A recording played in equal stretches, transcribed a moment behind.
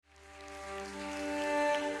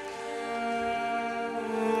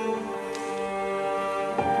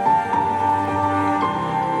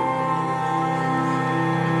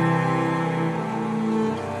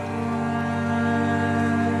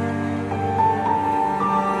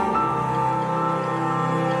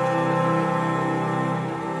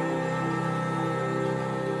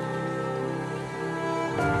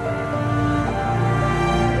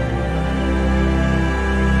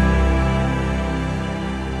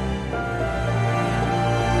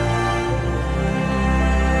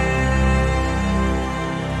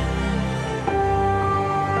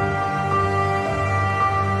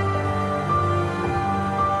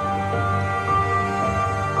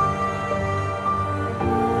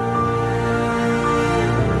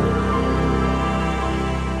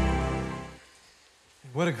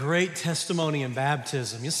great testimony in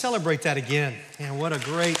baptism. You celebrate that again. Man, what a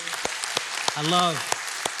great,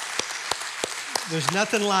 there's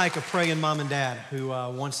nothing like a praying mom and dad who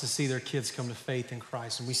wants to see their kids come to faith in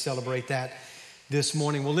Christ, and we celebrate that this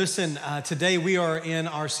morning. Well, listen, today we are in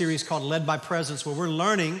our series called Led by Presence, where we're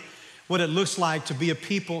learning what it looks like to be a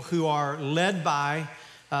people who are led by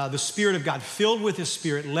the Spirit of God, filled with His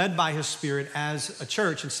Spirit, led by His Spirit as a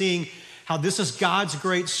church, and seeing how this is God's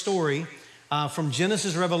great story from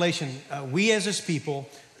Genesis to Revelation. We as His people,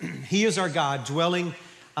 He is our God dwelling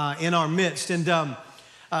in our midst. And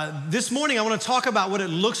this morning I want to talk about what it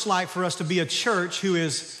looks like for us to be a church who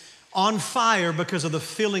is on fire because of the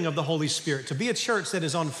filling of the Holy Spirit. To be a church that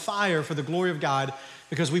is on fire for the glory of God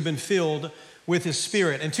because we've been filled with His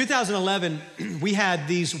Spirit. In 2011, we had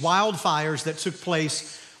these wildfires that took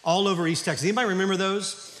place all over East Texas. Anybody remember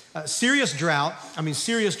those? Serious drought.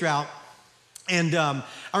 And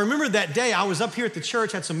I remember that day I was up here at the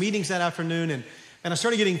church, had some meetings that afternoon, and I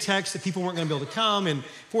started getting texts that people weren't going to be able to come. And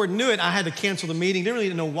before I knew it, I had to cancel the meeting. Didn't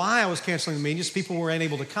really know why I was canceling the meeting, just people were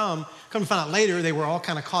unable to come. Come to find out later, they were all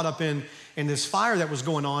kind of caught up in this fire that was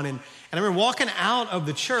going on. And I remember walking out of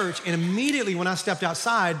the church, and immediately when I stepped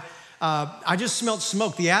outside, I just smelled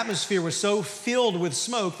smoke. The atmosphere was so filled with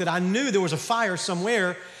smoke that I knew there was a fire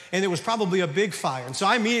somewhere, and it was probably a big fire. And so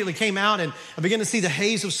I immediately came out and I began to see the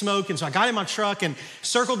haze of smoke. And so I got in my truck and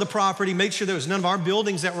circled the property, made sure there was none of our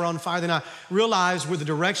buildings that were on fire. Then I realized where the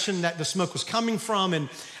direction that the smoke was coming from. And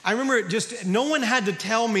I remember no one had to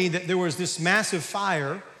tell me that there was this massive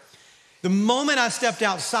fire. The moment I stepped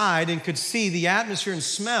outside and could see the atmosphere and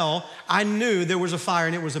smell, I knew there was a fire,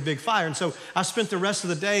 and it was a big fire. And so I spent the rest of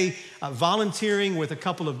the day volunteering with a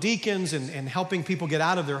couple of deacons and helping people get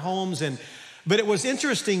out of their homes. But it was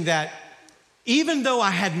interesting that even though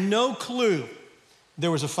I had no clue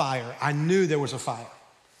there was a fire, I knew there was a fire.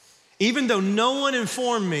 Even though no one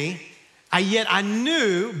informed me, yet I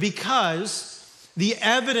knew because the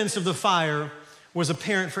evidence of the fire was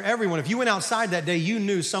apparent for everyone. If you went outside that day, you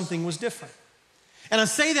knew something was different. And I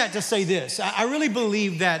say that to say this. I really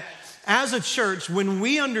believe that as a church, when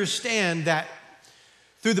we understand that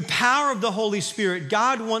through the power of the Holy Spirit,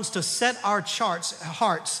 God wants to set our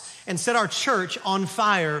hearts and set our church on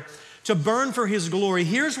fire to burn for His glory.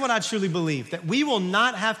 Here's what I truly believe, that we will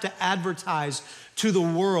not have to advertise to the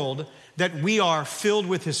world that we are filled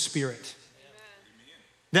with His Spirit.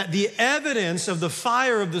 That the evidence of the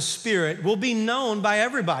fire of the Spirit will be known by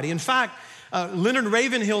everybody. In fact, Leonard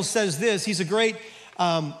Ravenhill says this. He's a great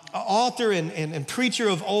author and preacher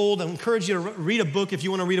of old. I encourage you to read a book if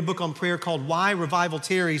you want to read a book on prayer called Why Revival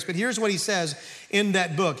Tarries. But here's what he says in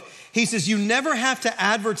that book. He says, you never have to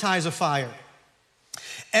advertise a fire.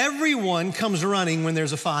 Everyone comes running when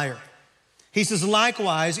there's a fire. He says,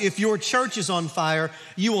 likewise, if your church is on fire,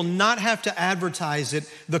 you will not have to advertise it.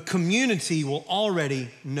 The community will already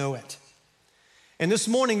know it. And this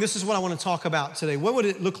morning, this is what I want to talk about today. What would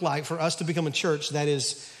it look like for us to become a church that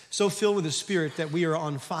is so filled with the Spirit that we are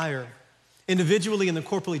on fire, individually and then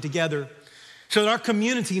corporately together, so that our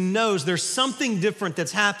community knows there's something different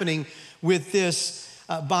that's happening with this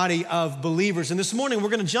body of believers. And this morning, we're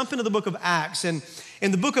going to jump into the book of Acts. And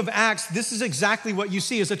in the book of Acts, this is exactly what you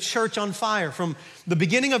see as a church on fire. From the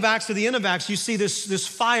beginning of Acts to the end of Acts, you see this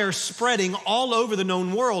fire spreading all over the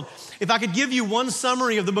known world. If I could give you one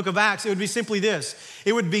summary of the book of Acts, it would be simply this.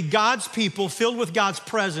 It would be God's people filled with God's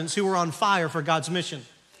presence who are on fire for God's mission.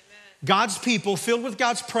 Amen. God's people filled with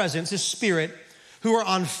God's presence, His Spirit, who are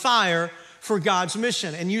on fire for God's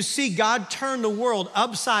mission. And you see God turn the world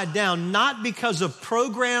upside down, not because of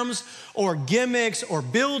programs or gimmicks or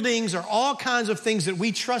buildings or all kinds of things that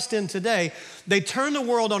we trust in today. They turn the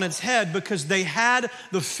world on its head because they had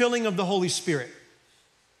the filling of the Holy Spirit,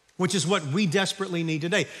 which is what we desperately need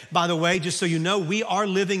today. By the way, just so you know, we are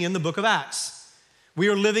living in the book of Acts. We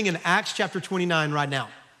are living in Acts chapter 29 right now.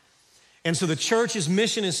 And so the church's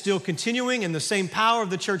mission is still continuing, and the same power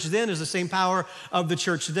of the church then is the same power of the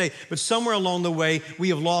church today. But somewhere along the way, we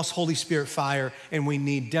have lost Holy Spirit fire, and we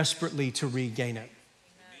need desperately to regain it.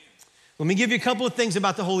 Amen. Let me give you a couple of things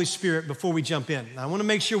about the Holy Spirit before we jump in. I want to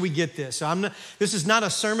make sure we get this. So this is not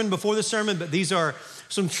a sermon before the sermon, but these are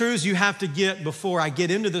some truths you have to get before I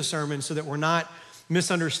get into the sermon so that we're not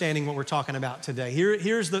misunderstanding what we're talking about today.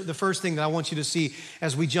 Here's the first thing that I want you to see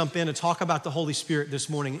as we jump in and talk about the Holy Spirit this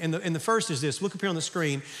morning. And the first is this. Look up here on the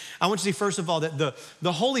screen. I want you to see, first of all, that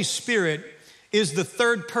the Holy Spirit is the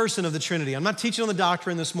third person of the Trinity. I'm not teaching on the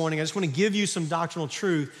doctrine this morning. I just want to give you some doctrinal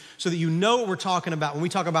truth so that you know what we're talking about when we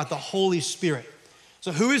talk about the Holy Spirit.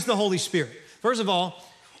 So who is the Holy Spirit? First of all,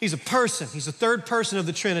 He's a person. He's the third person of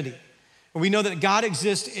the Trinity. And we know that God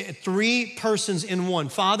exists three persons in one,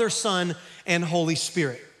 Father, Son, and Holy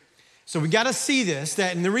Spirit. So we got to see this,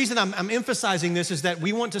 and the reason I'm emphasizing this is that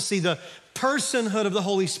we want to see the personhood of the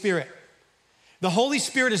Holy Spirit. The Holy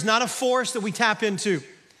Spirit is not a force that we tap into.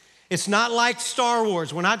 It's not like Star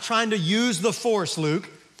Wars. We're not trying to use the force, Luke.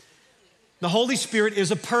 The Holy Spirit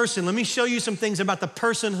is a person. Let me show you some things about the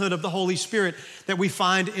personhood of the Holy Spirit that we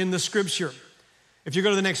find in the Scripture. If you go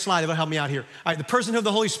to the next slide, it'll help me out here. All right, the personhood of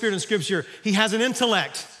the Holy Spirit in Scripture, he has an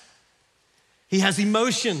intellect. He has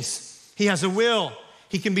emotions. He has a will.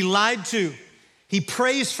 He can be lied to. He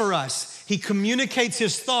prays for us. He communicates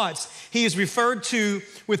his thoughts. He is referred to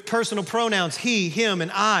with personal pronouns, he, him,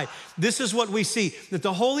 and I. This is what we see, that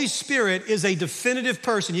the Holy Spirit is a definitive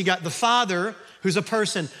person. You got the Father, who's a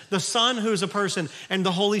person, the Son, who's a person, and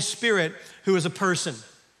the Holy Spirit, who is a person.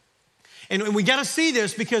 And we got to see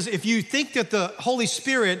this because if you think that the Holy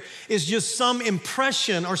Spirit is just some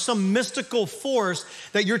impression or some mystical force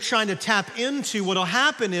that you're trying to tap into, what'll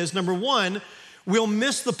happen is, number one, we'll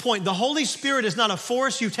miss the point. The Holy Spirit is not a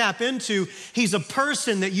force you tap into. He's a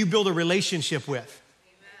person that you build a relationship with.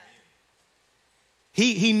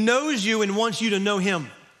 He knows you and wants you to know him.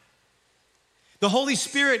 The Holy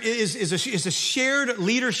Spirit is a shared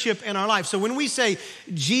leadership in our life. So when we say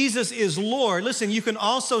Jesus is Lord, listen, you can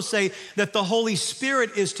also say that the Holy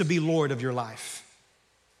Spirit is to be Lord of your life.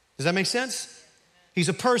 Does that make sense? He's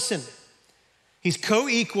a person. He's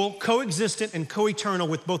co-equal, co-existent, and co-eternal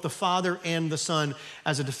with both the Father and the Son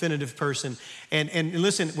as a definitive person. And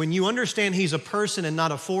listen, when you understand he's a person and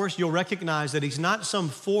not a force, you'll recognize that he's not some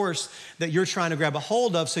force that you're trying to grab a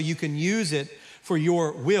hold of so you can use it for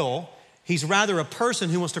your will. He's rather a person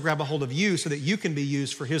who wants to grab a hold of you so that you can be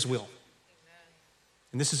used for his will. Amen.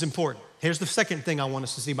 And this is important. Here's the second thing I want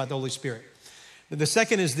us to see about the Holy Spirit. The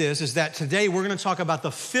second is this, is that today we're going to talk about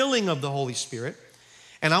the filling of the Holy Spirit.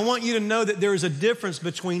 And I want you to know that there is a difference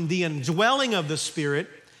between the indwelling of the Spirit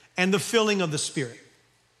and the filling of the Spirit.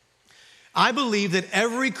 I believe that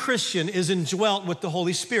every Christian is indwelt with the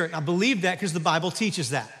Holy Spirit. I believe that because the Bible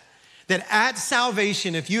teaches that. That at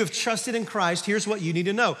salvation, if you have trusted in Christ, here's what you need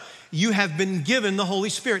to know. You have been given the Holy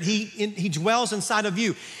Spirit. He dwells inside of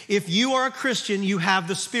you. If you are a Christian, you have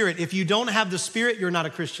the Spirit. If you don't have the Spirit, you're not a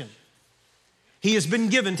Christian. He has been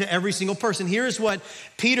given to every single person. Here's what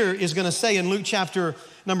Peter is going to say in Luke chapter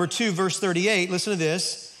number 2, verse 38. Listen to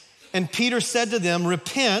this. And Peter said to them,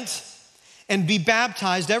 repent and be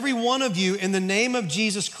baptized, every one of you, in the name of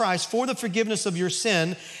Jesus Christ for the forgiveness of your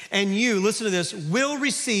sin. And you, listen to this, will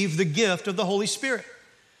receive the gift of the Holy Spirit.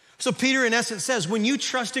 So Peter, in essence, says, when you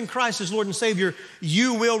trust in Christ as Lord and Savior,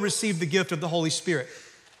 you will receive the gift of the Holy Spirit.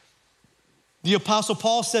 The Apostle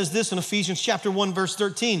Paul says this in Ephesians chapter 1, verse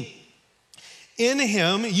 13. In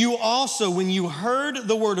him, you also, when you heard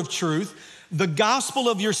the word of truth, the gospel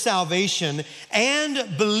of your salvation,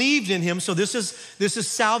 and believed in him. So this is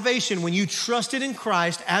salvation. When you trusted in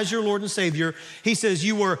Christ as your Lord and Savior, he says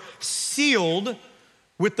you were sealed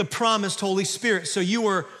with the promised Holy Spirit. So you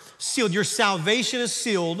were sealed. Your salvation is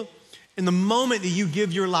sealed in the moment that you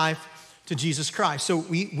give your life to Jesus Christ. So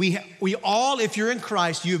we all, if you're in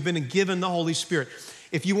Christ, you have been given the Holy Spirit.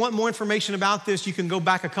 If you want more information about this, you can go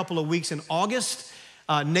back a couple of weeks in August.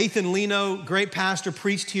 Nathan Leno, great pastor,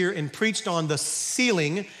 preached here and preached on the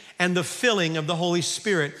sealing and the filling of the Holy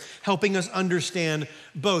Spirit, helping us understand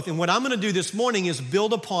both. And what I'm going to do this morning is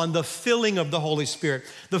build upon the filling of the Holy Spirit.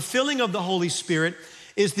 The filling of the Holy Spirit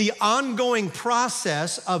is the ongoing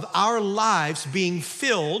process of our lives being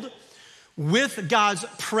filled with God's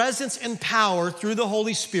presence and power through the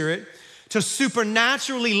Holy Spirit to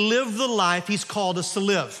supernaturally live the life he's called us to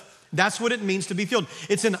live. That's what it means to be filled.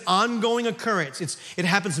 It's an ongoing occurrence. It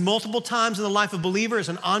happens multiple times in the life of a believer. It's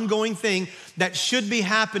an ongoing thing that should be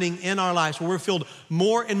happening in our lives where we're filled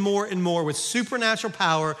more and more and more with supernatural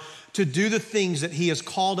power to do the things that he has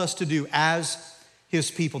called us to do as his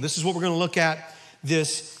people. This is what we're going to look at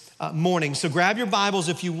this morning. So grab your Bibles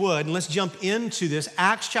if you would, and let's jump into this.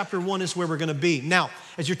 Acts chapter 1 is where we're going to be. Now,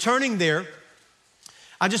 as you're turning there,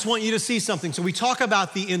 I just want you to see something. So we talk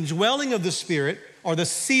about the indwelling of the Spirit, or the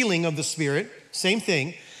sealing of the Spirit, same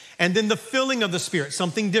thing, and then the filling of the Spirit,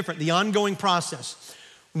 something different, the ongoing process.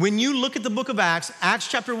 When you look at the book of Acts, Acts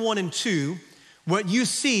chapter 1 and 2, what you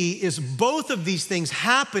see is both of these things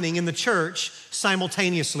happening in the church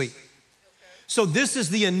simultaneously. Okay. So this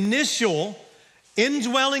is the initial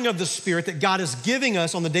indwelling of the Spirit that God is giving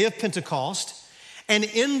us on the day of Pentecost. And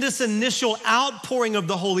in this initial outpouring of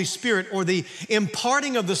the Holy Spirit, or the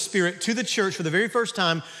imparting of the Spirit to the church for the very first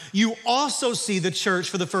time, you also see the church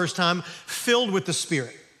for the first time filled with the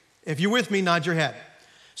Spirit. If you're with me, nod your head.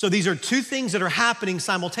 So these are two things that are happening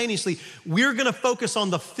simultaneously. We're going to focus on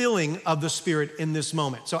the filling of the Spirit in this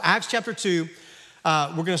moment. So Acts chapter 2,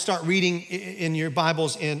 We're going to start reading in your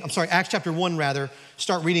Bibles Acts chapter 1 rather.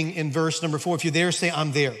 Start reading in verse number 4. If you're there, say,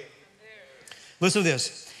 I'm there. Listen to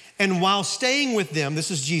this. And while staying with them,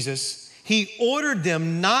 this is Jesus, he ordered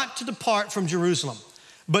them not to depart from Jerusalem,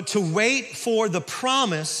 but to wait for the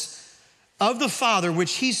promise of the Father,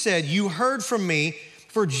 which he said, you heard from me,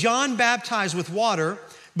 for John baptized with water,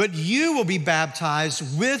 but you will be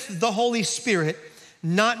baptized with the Holy Spirit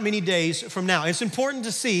not many days from now. It's important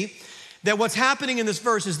to see that what's happening in this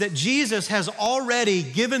verse is that Jesus has already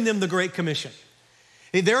given them the Great Commission.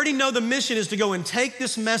 They already know the mission is to go and take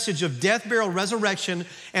this message of death, burial, resurrection,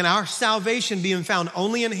 and our salvation being found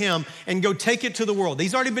only in him and go take it to the world.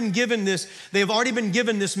 He's already been given this. They have already been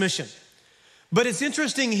given this mission. But it's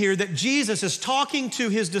interesting here that Jesus is talking to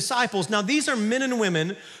his disciples. Now, these are men and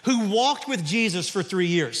women who walked with Jesus for 3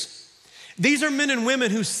 years. These are men and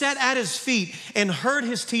women who sat at his feet and heard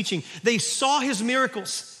his teaching. They saw his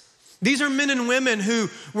miracles. These are men and women who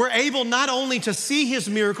were able not only to see his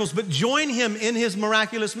miracles, but join him in his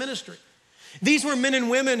miraculous ministry. These were men and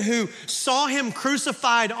women who saw him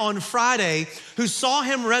crucified on Friday, who saw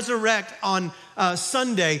him resurrect on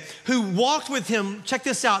Sunday, who walked with him, check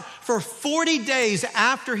this out, for 40 days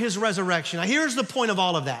after his resurrection. Now, here's the point of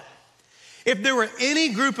all of that. If there were any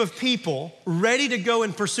group of people ready to go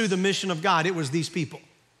and pursue the mission of God, it was these people.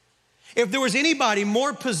 If there was anybody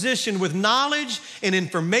more positioned with knowledge and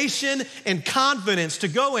information and confidence to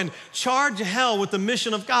go and charge hell with the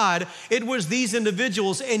mission of God, it was these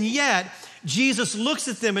individuals. And yet, Jesus looks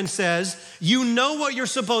at them and says, you know what you're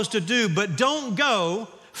supposed to do, but don't go.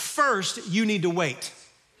 First, you need to wait.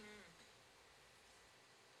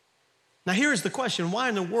 Now, here's the question. Why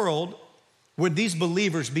in the world would these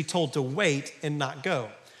believers be told to wait and not go?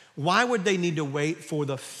 Why would they need to wait for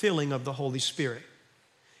the filling of the Holy Spirit?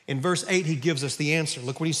 In verse 8, he gives us the answer.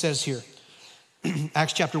 Look what he says here.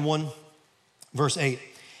 Acts chapter 1, verse 8.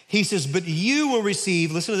 He says, but you will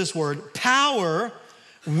receive, listen to this word, power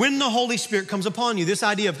when the Holy Spirit comes upon you. This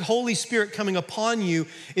idea of Holy Spirit coming upon you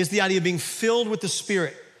is the idea of being filled with the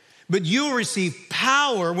Spirit. But you will receive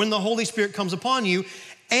power when the Holy Spirit comes upon you,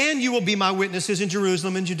 and you will be my witnesses in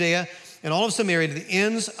Jerusalem and Judea and all of Samaria to the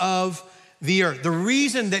ends of the earth. The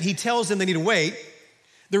reason that he tells them they need to wait,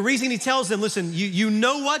 the reason he tells them, listen, you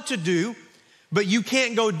know what to do, but you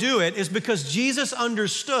can't go do it, is because Jesus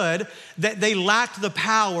understood that they lacked the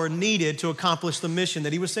power needed to accomplish the mission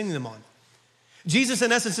that he was sending them on. Jesus,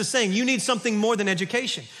 in essence, is saying you need something more than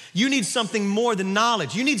education. You need something more than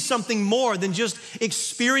knowledge. You need something more than just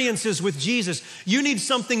experiences with Jesus. You need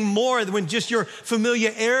something more than just your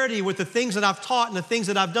familiarity with the things that I've taught and the things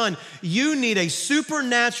that I've done. You need a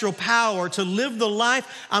supernatural power to live the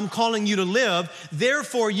life I'm calling you to live.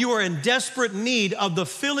 Therefore, you are in desperate need of the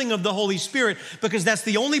filling of the Holy Spirit, because that's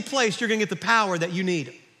the only place you're going to get the power that you need.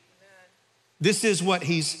 Amen. This is what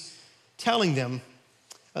he's telling them.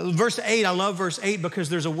 Verse 8, I love verse 8 because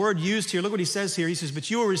there's a word used here. Look what he says here. He says, but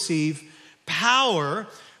you will receive power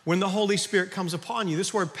when the Holy Spirit comes upon you.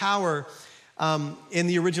 This word power in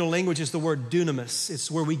the original language is the word dunamis. It's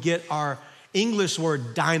where we get our English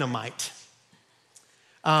word dynamite.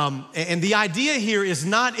 And the idea here is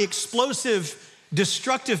not explosive,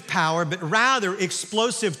 destructive power, but rather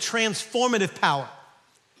explosive, transformative power.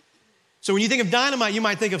 So when you think of dynamite, you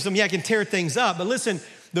might think of something, I can tear things up. But listen,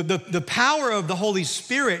 the power of the Holy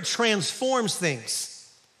Spirit transforms things.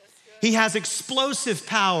 He has explosive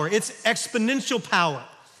power. It's exponential power.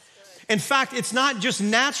 In fact, it's not just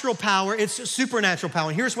natural power, it's supernatural power.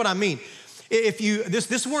 And here's what I mean.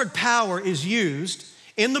 This word power is used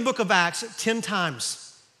in the book of Acts 10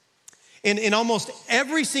 times. In almost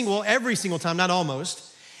every single time, not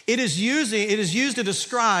almost, it is used to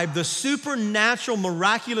describe the supernatural,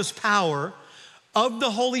 miraculous power of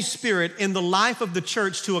the Holy Spirit in the life of the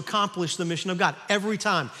church to accomplish the mission of God every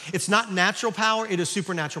time. It's not natural power, it is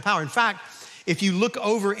supernatural power. In fact, if you look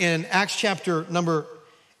over in Acts chapter number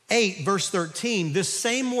 8, verse 13, this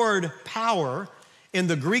same word power in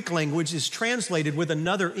the Greek language is translated with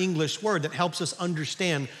another English word that helps us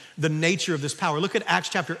understand the nature of this power. Look at Acts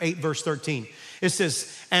chapter 8, verse 13. It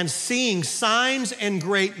says, and seeing signs and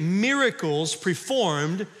great miracles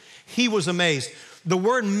performed, he was amazed. The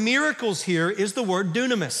word miracles here is the word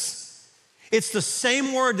dunamis. It's the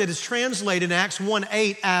same word that is translated in Acts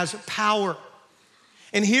 1:8 as power.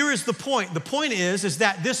 And here is the point. The point is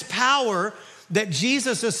that this power that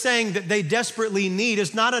Jesus is saying that they desperately need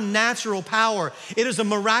is not a natural power. It is a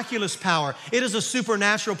miraculous power. It is a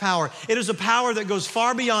supernatural power. It is a power that goes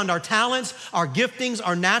far beyond our talents, our giftings,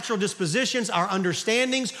 our natural dispositions, our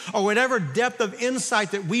understandings, or whatever depth of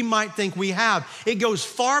insight that we might think we have. It goes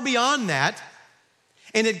far beyond that,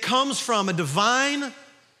 and it comes from a divine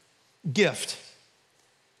gift.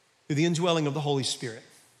 through the indwelling of the Holy Spirit.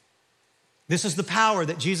 This is the power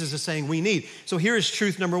that Jesus is saying we need. So here is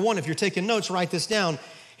truth number one. If you're taking notes, write this down.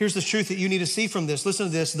 Here's the truth that you need to see from this. Listen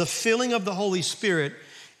to this. The filling of the Holy Spirit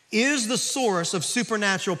is the source of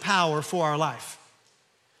supernatural power for our life.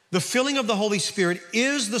 The filling of the Holy Spirit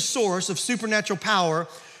is the source of supernatural power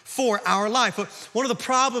for our life. But one of the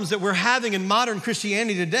problems that we're having in modern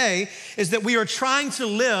Christianity today is that we are trying to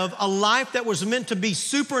live a life that was meant to be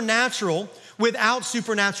supernatural without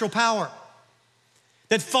supernatural power.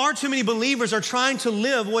 That far too many believers are trying to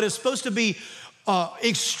live what is supposed to be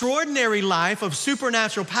extraordinary life of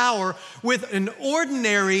supernatural power with an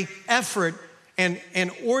ordinary effort and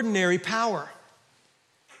ordinary power.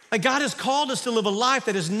 Like God has called us to live a life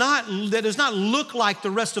that does not look like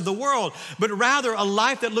the rest of the world, but rather a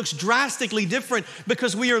life that looks drastically different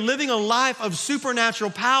because we are living a life of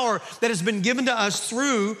supernatural power that has been given to us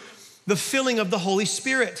through the filling of the Holy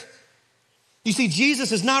Spirit. You see,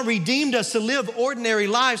 Jesus has not redeemed us to live ordinary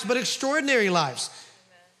lives, but extraordinary lives.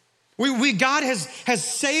 God has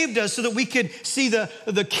saved us so that we could see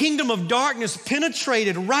the kingdom of darkness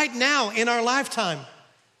penetrated right now in our lifetime.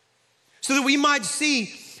 So that we might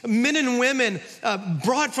see men and women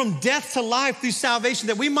brought from death to life through salvation,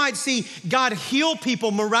 that we might see God heal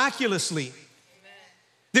people miraculously.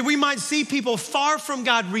 That we might see people far from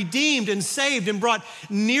God redeemed and saved and brought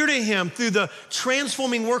near to Him through the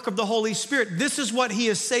transforming work of the Holy Spirit. This is what He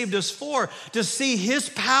has saved us for, to see His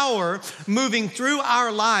power moving through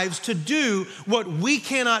our lives to do what we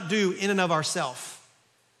cannot do in and of ourselves.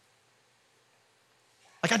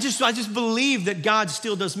 Like I just believe that God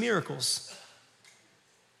still does miracles.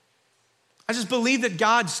 I just believe that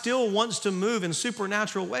God still wants to move in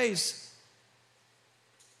supernatural ways.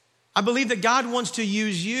 I believe that God wants to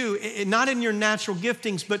use you, not in your natural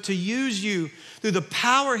giftings, but to use you through the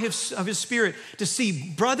power of His Spirit to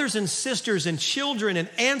see brothers and sisters and children and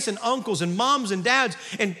aunts and uncles and moms and dads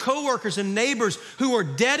and coworkers and neighbors who are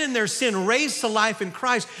dead in their sin raised to life in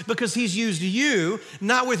Christ because He's used you,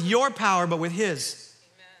 not with your power, but with His.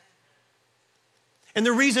 And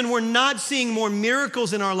the reason we're not seeing more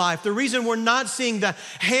miracles in our life, the reason we're not seeing the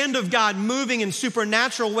hand of God moving in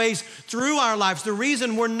supernatural ways through our lives, the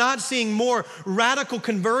reason we're not seeing more radical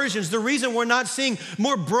conversions, the reason we're not seeing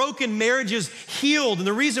more broken marriages healed, and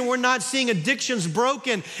the reason we're not seeing addictions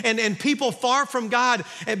broken and people far from God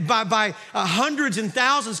by hundreds and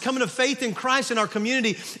thousands coming to faith in Christ in our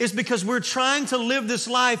community is because we're trying to live this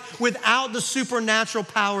life without the supernatural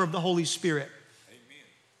power of the Holy Spirit.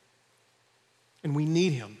 And we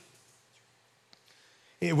need Him.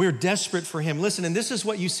 We're desperate for Him. Listen, and this is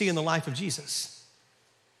what you see in the life of Jesus.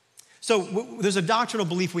 So there's a doctrinal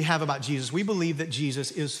belief we have about Jesus. We believe that Jesus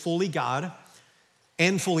is fully God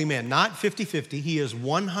and fully man, not 50-50. He is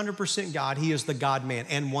 100% God. He is the God-man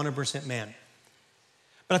and 100% man.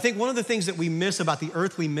 But I think one of the things that we miss about the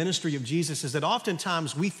earthly ministry of Jesus is that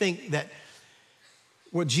oftentimes we think that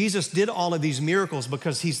what Jesus did all of these miracles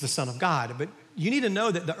because He's the Son of God. But you need to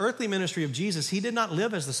know that the earthly ministry of Jesus, He did not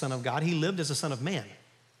live as the Son of God. He lived as the Son of man.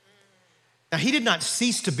 Now, He did not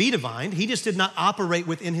cease to be divine. He just did not operate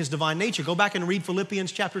within His divine nature. Go back and read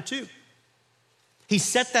Philippians chapter 2. He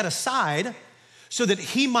set that aside so that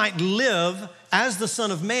He might live as the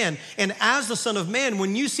Son of Man. And as the Son of Man,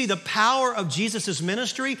 when you see the power of Jesus'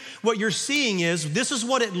 ministry, what you're seeing is this is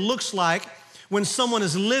what it looks like when someone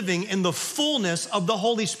is living in the fullness of the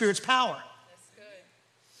Holy Spirit's power.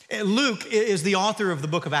 That's good. Luke is the author of the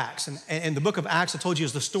book of Acts. And the book of Acts, I told you,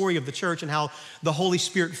 is the story of the church and how the Holy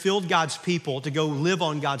Spirit filled God's people to go live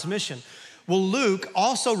on God's mission. Well, Luke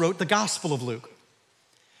also wrote the Gospel of Luke.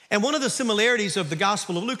 And one of the similarities of the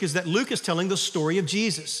Gospel of Luke is that Luke is telling the story of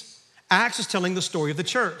Jesus. Acts is telling the story of the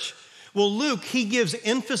church. Well, Luke, he gives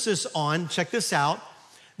emphasis on, check this out,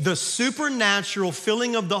 the supernatural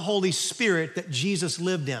filling of the Holy Spirit that Jesus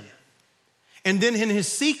lived in. And then in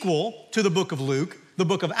his sequel to the book of Luke, the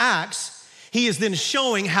book of Acts, he is then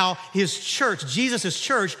showing how his church, Jesus'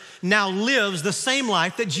 church, now lives the same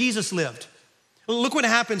life that Jesus lived. Look what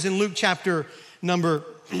happens in Luke chapter number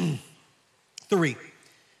 3.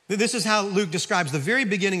 This is how Luke describes the very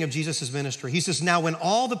beginning of Jesus' ministry. He says, now when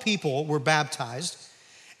all the people were baptized,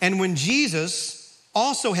 and when Jesus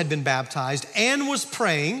also had been baptized and was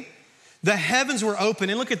praying, the heavens were open,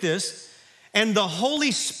 and look at this, and the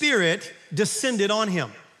Holy Spirit descended on him.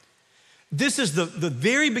 This is the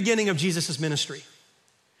very beginning of Jesus' ministry.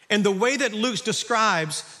 And the way that Luke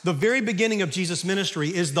describes the very beginning of Jesus' ministry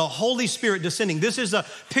is the Holy Spirit descending. This is a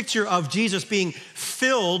picture of Jesus being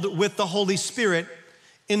filled with the Holy Spirit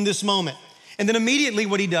in this moment. And then immediately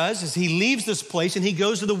what he does is he leaves this place and he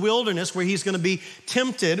goes to the wilderness where he's going to be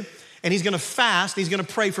tempted and he's gonna fast, he's gonna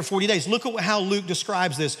pray for 40 days. Look at how Luke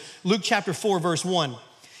describes this. Luke chapter 4, verse 1.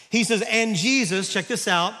 He says, and Jesus, check this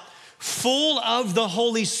out, full of the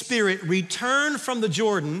Holy Spirit, returned from the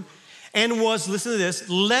Jordan and was, listen to this,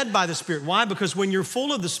 led by the Spirit. Why? Because when you're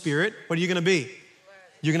full of the Spirit, what are you gonna be?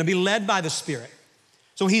 You're gonna be led by the Spirit.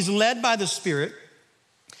 So he's led by the Spirit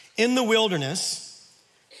in the wilderness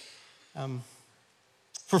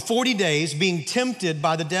for 40 days, being tempted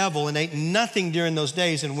by the devil, and ate nothing during those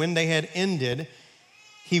days. And when they had ended,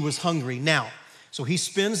 he was hungry. Now, so he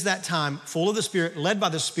spends that time full of the Spirit, led by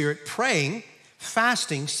the Spirit, praying,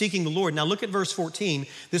 fasting, seeking the Lord. Now look at verse 14.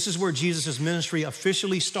 This is where Jesus' ministry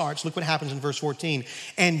officially starts. Look what happens in verse 14.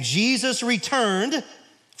 And Jesus returned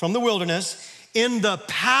from the wilderness in the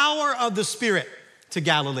power of the Spirit to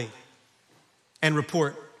Galilee, and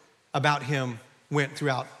report about him went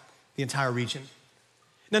throughout the entire region.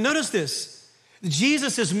 Now notice this,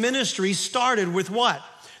 Jesus' ministry started with what?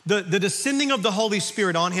 The descending of the Holy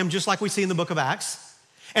Spirit on him, just like we see in the book of Acts.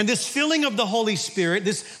 And this filling of the Holy Spirit,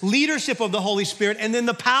 this leadership of the Holy Spirit, and then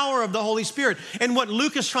the power of the Holy Spirit. And what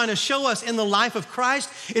Luke is trying to show us in the life of Christ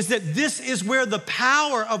is that this is where the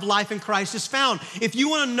power of life in Christ is found. If you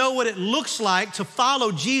want to know what it looks like to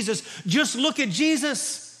follow Jesus, just look at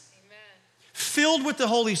Jesus. Amen. Filled with the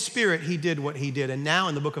Holy Spirit, he did what he did. And now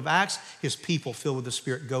in the book of Acts, his people filled with the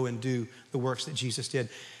Spirit go and do the works that Jesus did.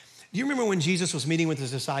 Do you remember when Jesus was meeting with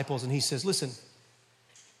his disciples and he says, listen,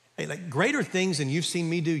 hey, like greater things than you've seen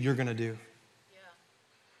me do, you're gonna do. Yeah.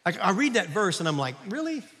 Like I read that verse and I'm like,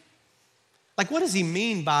 really? Like what does he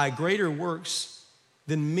mean by greater works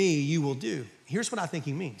than me you will do? Here's what I think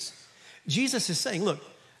he means. Jesus is saying, look,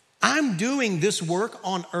 I'm doing this work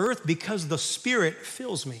on earth because the Spirit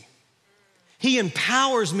fills me. He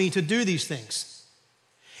empowers me to do these things.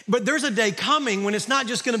 But there's a day coming when it's not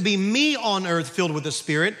just gonna be me on earth filled with the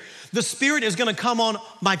Spirit. The Spirit is gonna come on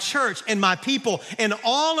my church and my people, and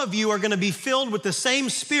all of you are gonna be filled with the same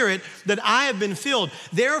Spirit that I have been filled.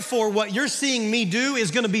 Therefore, what you're seeing me do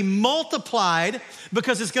is gonna be multiplied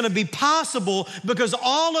because it's gonna be possible because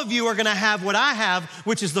all of you are gonna have what I have,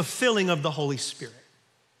 which is the filling of the Holy Spirit.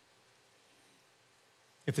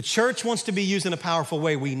 If the church wants to be used in a powerful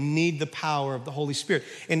way, we need the power of the Holy Spirit.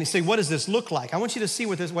 And you say, what does this look like? I want you to see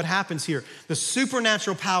what happens here. The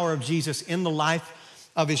supernatural power of Jesus in the life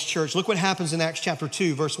of his church. Look what happens in Acts chapter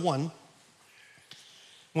 2, verse 1. I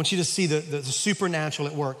want you to see the supernatural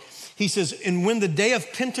at work. He says, and when the day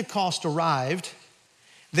of Pentecost arrived,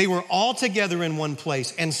 they were all together in one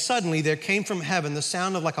place, and suddenly there came from heaven the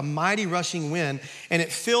sound of like a mighty rushing wind, and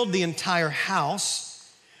it filled the entire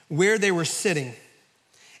house where they were sitting.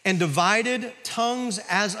 And divided tongues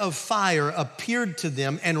as of fire appeared to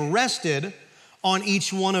them and rested on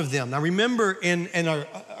each one of them. Now remember in our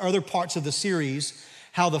other parts of the series,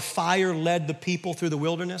 how the fire led the people through the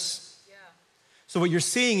wilderness? Yeah. So what you're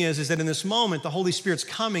seeing is that in this moment, the Holy Spirit's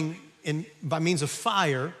coming by means of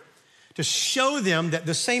fire to show them that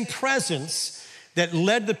the same presence that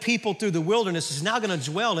led the people through the wilderness is now gonna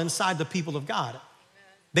dwell inside the people of God. Amen.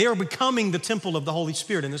 They are becoming the temple of the Holy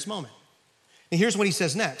Spirit in this moment. And here's what he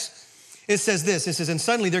says next. It says this, it says, and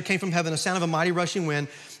suddenly there came from heaven a sound of a mighty rushing wind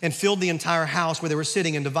and filled the entire house where they were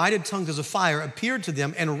sitting, and divided tongues as of fire appeared to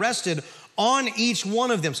them and rested on each one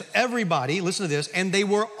of them. So everybody, listen to this, and they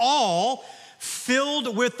were all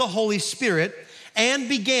filled with the Holy Spirit and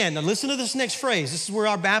began. Now listen to this next phrase. This is where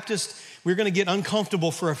our Baptists, we're gonna get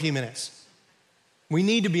uncomfortable for a few minutes. We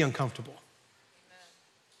need to be uncomfortable.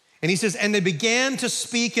 And he says, and they began to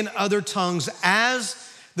speak in other tongues as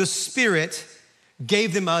the Spirit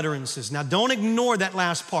gave them utterances. Now don't ignore that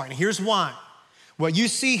last part. And here's why. What you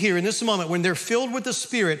see here in this moment, when they're filled with the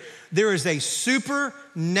Spirit, there is a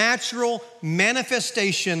supernatural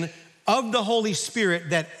manifestation of the Holy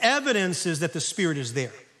Spirit that evidences that the Spirit is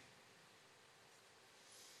there.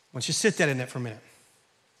 Why don't you sit that in there for a minute?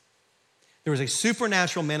 There is a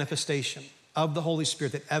supernatural manifestation of the Holy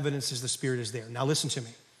Spirit that evidences the Spirit is there. Now listen to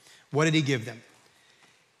me. What did he give them?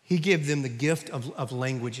 He gave them the gift of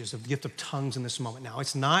languages, the gift of tongues in this moment. Now,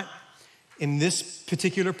 it's not, in this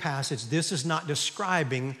particular passage, this is not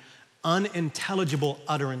describing unintelligible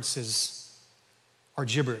utterances or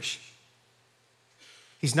gibberish.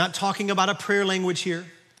 He's not talking about a prayer language here.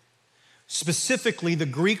 Specifically, the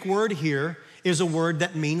Greek word here is a word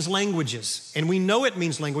that means languages. And we know it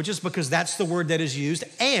means languages because that's the word that is used,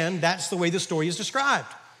 and that's the way the story is described.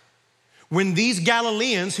 When these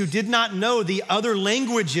Galileans who did not know the other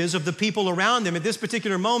languages of the people around them, at this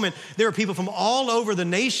particular moment, there are people from all over the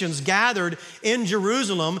nations gathered in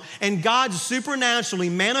Jerusalem, and God supernaturally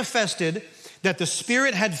manifested that the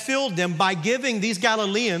Spirit had filled them by giving these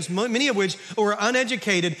Galileans, many of which were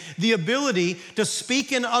uneducated, the ability to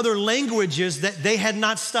speak in other languages that they had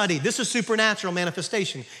not studied. This is supernatural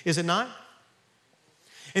manifestation, is it not?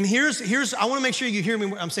 And here's I want to make sure you hear me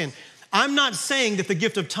what I'm saying. I'm not saying that the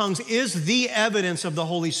gift of tongues is the evidence of the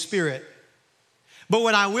Holy Spirit. But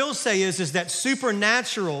what I will say is that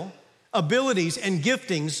supernatural abilities and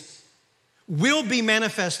giftings will be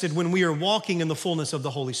manifested when we are walking in the fullness of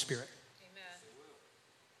the Holy Spirit.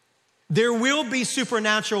 There will be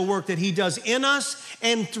supernatural work that he does in us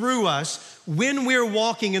and through us when we're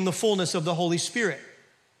walking in the fullness of the Holy Spirit.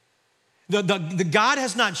 The God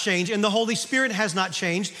has not changed and the Holy Spirit has not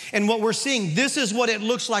changed. And what we're seeing, this is what it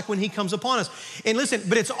looks like when he comes upon us. And listen,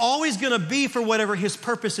 but it's always gonna be for whatever his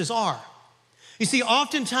purposes are. You see,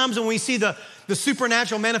 oftentimes when we see the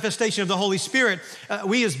supernatural manifestation of the Holy Spirit,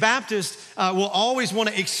 we as Baptists will always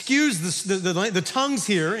wanna excuse the tongues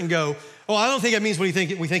here and go, well, I don't think it means what we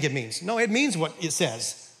think it means. No, it means what it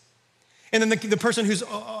says. And then the person who's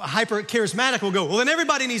hyper charismatic will go, well, then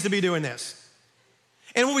everybody needs to be doing this.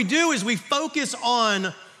 And what we do is we focus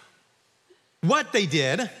on what they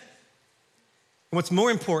did. And what's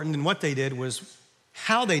more important than what they did was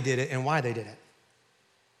how they did it and why they did it.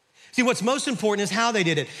 See, what's most important is how they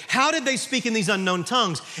did it. How did they speak in these unknown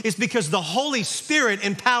tongues? It's because the Holy Spirit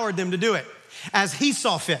empowered them to do it as he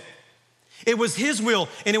saw fit. It was his will,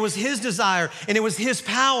 and it was his desire, and it was his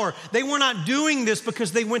power. They were not doing this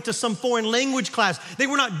because they went to some foreign language class. They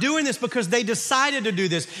were not doing this because they decided to do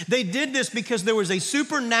this. They did this because there was a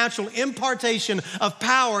supernatural impartation of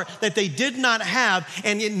power that they did not have,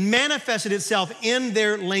 and it manifested itself in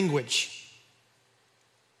their language.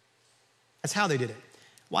 That's how they did it.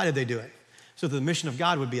 Why did they do it? So that the mission of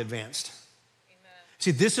God would be advanced. See,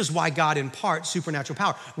 this is why God imparts supernatural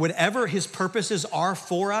power. Whatever his purposes are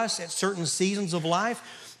for us at certain seasons of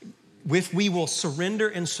life, if we will surrender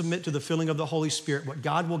and submit to the filling of the Holy Spirit, what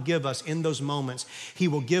God will give us in those moments, he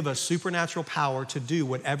will give us supernatural power to do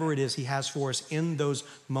whatever it is he has for us in those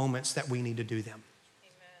moments that we need to do them.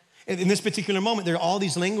 In this particular moment, there are all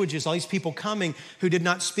these languages, all these people coming who did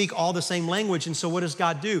not speak all the same language. And so what does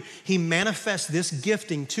God do? He manifests this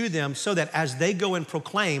gifting to them so that as they go and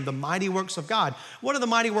proclaim the mighty works of God, what are the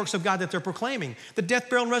mighty works of God that they're proclaiming? The death,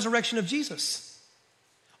 burial, and resurrection of Jesus.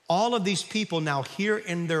 All of these people now hear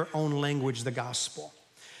in their own language the gospel.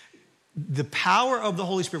 The power of the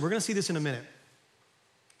Holy Spirit, we're gonna see this in a minute.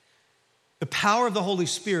 The power of the Holy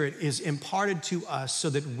Spirit is imparted to us so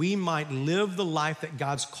that we might live the life that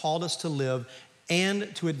God's called us to live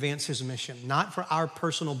and to advance his mission, not for our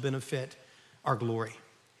personal benefit or glory.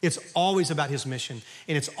 It's always about his mission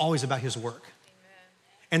and it's always about his work. Amen.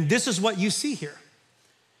 And this is what you see here.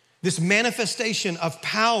 This manifestation of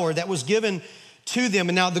power that was given to them.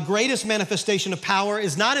 And now the greatest manifestation of power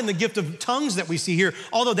is not in the gift of tongues that we see here,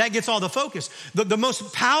 although that gets all the focus. The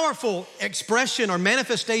most powerful expression or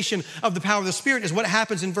manifestation of the power of the Spirit is what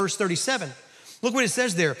happens in verse 37. Look what it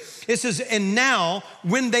says there. It says, and now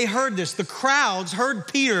when they heard this, the crowds heard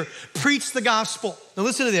Peter preach the gospel. Now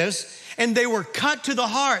listen to this. And they were cut to the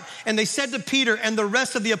heart. And they said to Peter and the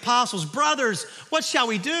rest of the apostles, brothers, what shall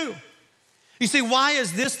we do? You see, why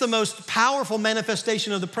is this the most powerful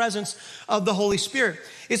manifestation of the presence of the Holy Spirit?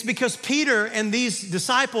 It's because Peter and these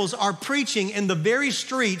disciples are preaching in the very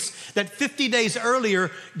streets that 50 days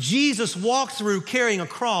earlier, Jesus walked through carrying a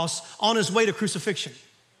cross on his way to crucifixion.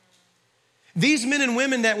 These men and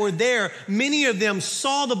women that were there, many of them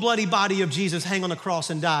saw the bloody body of Jesus hang on the cross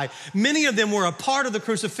and die. Many of them were a part of the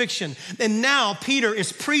crucifixion. And now Peter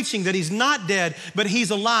is preaching that he's not dead, but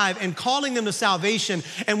he's alive and calling them to salvation.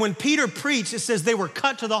 And when Peter preached, it says they were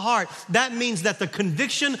cut to the heart. That means that the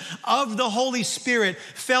conviction of the Holy Spirit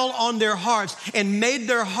fell on their hearts and made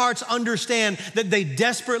their hearts understand that they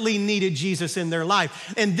desperately needed Jesus in their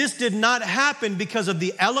life. And this did not happen because of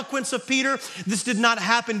the eloquence of Peter. This did not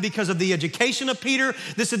happen because of the education of Peter.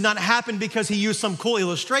 This did not happen because he used some cool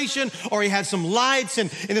illustration or he had some lights in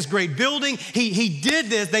this great building. He did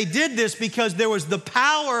this. They did this because there was the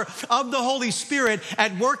power of the Holy Spirit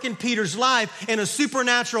at work in Peter's life in a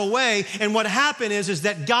supernatural way. And what happened is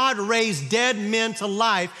that God raised dead men to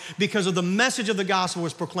life because of the message of the gospel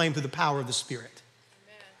was proclaimed through the power of the Spirit.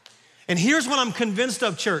 Amen. And here's what I'm convinced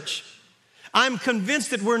of, church. I'm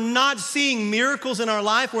convinced that we're not seeing miracles in our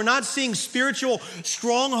life. We're not seeing spiritual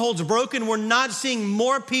strongholds broken. We're not seeing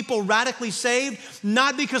more people radically saved,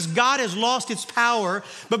 not because God has lost its power,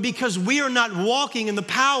 but because we are not walking in the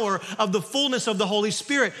power of the fullness of the Holy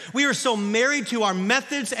Spirit. We are so married to our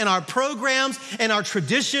methods and our programs and our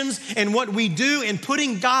traditions and what we do and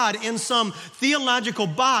putting God in some theological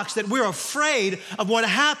box that we're afraid of what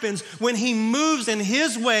happens when he moves in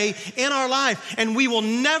his way in our life. And we will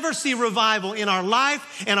never see revival in our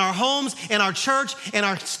life, in our homes, in our church, in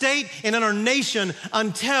our state, and in our nation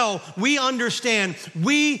until we understand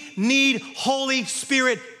we need Holy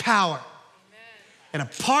Spirit power. Amen. And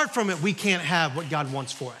apart from it, we can't have what God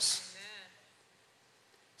wants for us. Amen.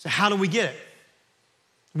 So how do we get it?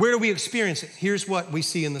 Where do we experience it? Here's what we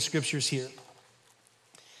see in the scriptures here.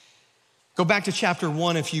 Go back to chapter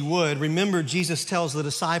 1 if you would. Remember, Jesus tells the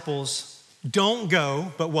disciples, don't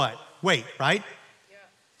go, but what? Wait, right?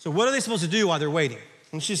 So what are they supposed to do while they're waiting?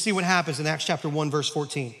 Let's just see what happens in Acts chapter 1, verse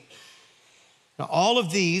 14. Now, all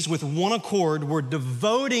of these with one accord were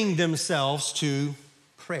devoting themselves to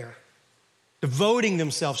prayer. Devoting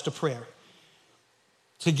themselves to prayer.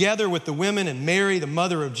 Together with the women and Mary, the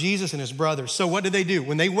mother of Jesus, and his brothers. So what did they do?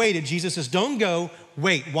 When they waited, Jesus says, don't go,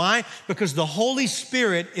 wait. Why? Because the Holy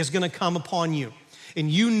Spirit is going to come upon you. And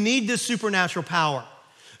you need this supernatural power.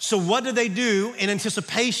 So what did they do in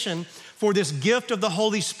anticipation for this gift of the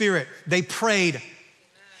Holy Spirit? They prayed.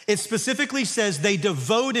 It specifically says they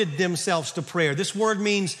devoted themselves to prayer. This word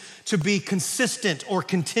means to be consistent or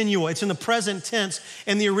continual. It's in the present tense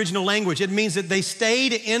in the original language. It means that they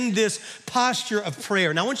stayed in this posture of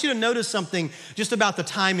prayer. Now I want you to notice something just about the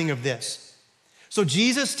timing of this. So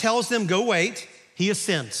Jesus tells them, go wait. He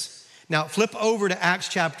ascends. Now flip over to Acts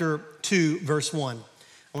chapter 2, verse 1.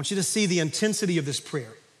 I want you to see the intensity of this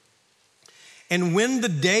prayer. And when the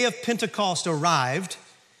day of Pentecost arrived,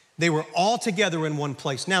 they were all together in one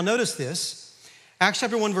place. Now notice this, Acts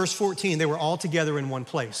chapter 1, verse 14, they were all together in one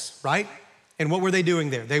place, right? And what were they doing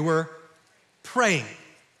there? They were praying,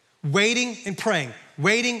 waiting and praying,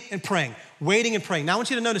 waiting and praying, waiting and praying. Now I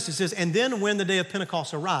want you to notice it says, and then when the day of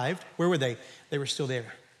Pentecost arrived, where were they? They were still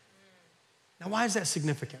there. Now why is that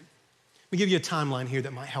significant? Let me give you a timeline here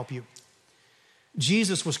that might help you.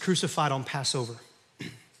 Jesus was crucified on Passover.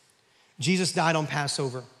 Jesus died on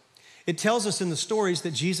Passover. It tells us in the stories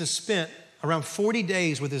that Jesus spent around 40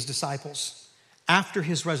 days with his disciples after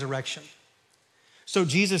his resurrection. So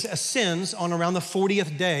Jesus ascends on around the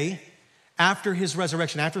 40th day after his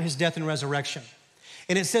resurrection, after his death and resurrection.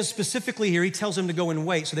 And it says specifically here, he tells them to go and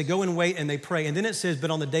wait. So they go and wait and they pray. And then it says,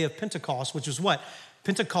 but on the day of Pentecost, which is what?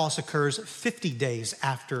 Pentecost occurs 50 days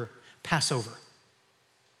after Passover.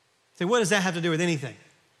 So what does that have to do with anything?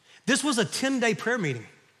 This was a 10-day prayer meeting.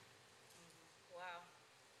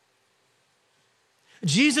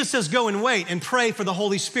 Jesus says go and wait and pray for the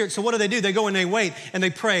Holy Spirit. So what do? They go and they wait and they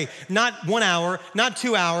pray. Not 1 hour, not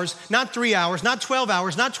 2 hours, not 3 hours, not 12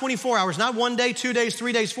 hours, not 24 hours, not 1 day, 2 days,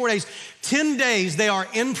 3 days, 4 days. 10 days they are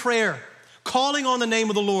in prayer, calling on the name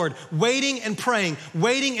of the Lord, waiting and praying,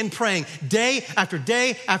 day after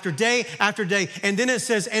day after day after day. And then it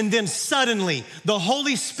says, and then suddenly the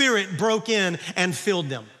Holy Spirit broke in and filled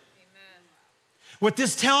them. Amen. What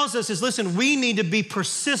this tells us is, listen, we need to be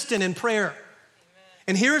persistent in prayer.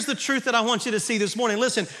 And here's the truth that I want you to see this morning.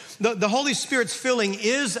 Listen, the Holy Spirit's filling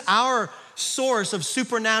is our source of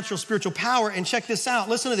supernatural spiritual power. And check this out.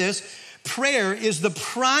 Listen to this. Prayer is the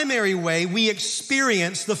primary way we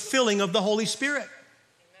experience the filling of the Holy Spirit.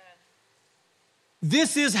 Amen.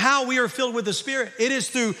 This is how we are filled with the Spirit. It is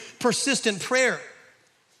through persistent prayer.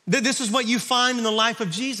 This is what you find in the life of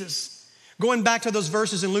Jesus. Going back to those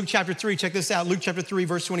verses in Luke chapter 3, check this out. Luke chapter 3,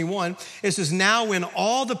 verse 21. It says, now when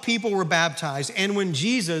all the people were baptized and when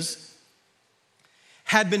Jesus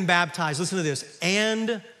had been baptized, listen to this,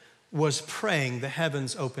 and was praying, the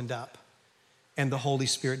heavens opened up and the Holy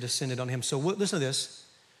Spirit descended on him. So listen to this.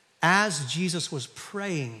 As Jesus was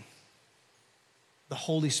praying, the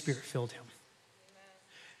Holy Spirit filled him. Amen.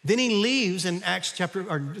 Then he leaves in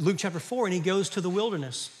Luke chapter 4 and he goes to the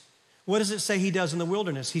wilderness. What does it say he does in the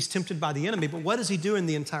wilderness? He's tempted by the enemy, but what is he doing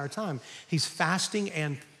the entire time? He's fasting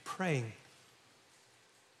and praying.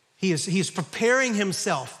 He is preparing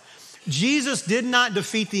himself. Jesus did not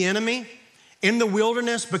defeat the enemy in the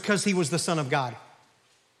wilderness because he was the Son of God.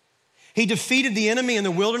 He defeated the enemy in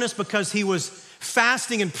the wilderness because he was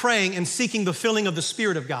fasting and praying and seeking the filling of the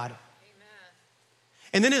Spirit of God. Amen.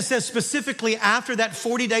 And then it says specifically after that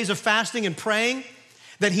 40 days of fasting and praying,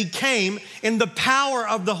 that he came in the power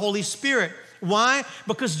of the Holy Spirit. Why?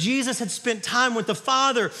 Because Jesus had spent time with the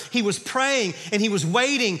Father. He was praying and he was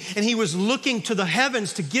waiting and he was looking to the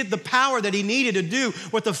heavens to get the power that he needed to do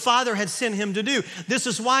what the Father had sent him to do. This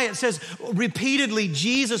is why it says repeatedly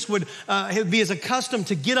Jesus would be as accustomed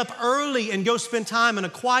to get up early and go spend time in a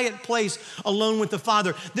quiet place alone with the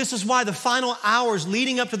Father. This is why the final hours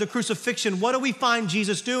leading up to the crucifixion, what do we find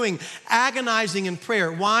Jesus doing? Agonizing in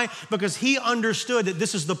prayer. Why? Because he understood that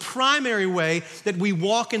this is the primary way that we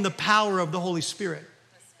walk in the power of the Holy Spirit.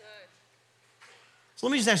 That's good. So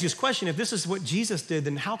let me just ask you this question. If this is what Jesus did,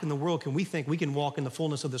 then how in the world can we think we can walk in the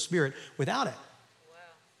fullness of the Spirit without it? Wow.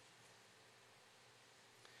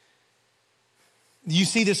 You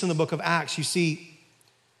see this in the book of Acts. You see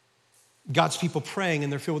God's people praying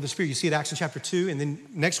and they're filled with the Spirit. You see it Acts in chapter 2, and then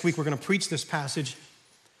next week we're going to preach this passage.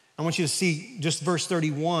 I want you to see just verse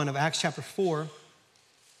 31 of Acts chapter 4.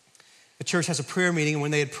 The church has a prayer meeting, and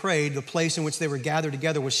when they had prayed, the place in which they were gathered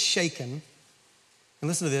together was shaken. And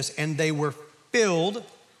listen to this, and they were filled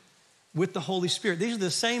with the Holy Spirit. These are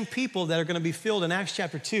the same people that are going to be filled in Acts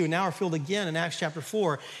chapter 2, now are filled again in Acts chapter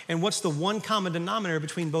 4. And what's the one common denominator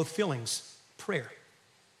between both fillings? Prayer.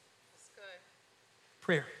 That's good.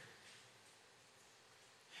 Prayer.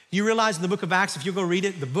 You realize in the book of Acts, if you go read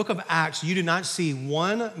it, the book of Acts, you do not see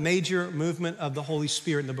one major movement of the Holy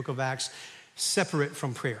Spirit in the book of Acts separate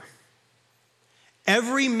from prayer.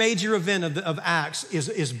 Every major event of Acts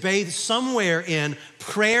is bathed somewhere in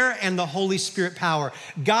prayer and the Holy Spirit power.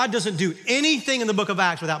 God doesn't do anything in the book of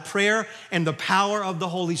Acts without prayer and the power of the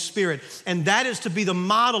Holy Spirit. And that is to be the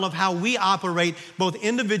model of how we operate both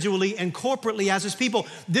individually and corporately as his people.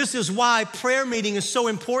 This is why prayer meeting is so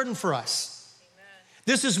important for us.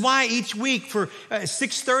 This is why each week for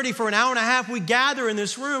 6:30 for an hour and a half we gather in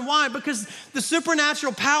this room. Why? Because the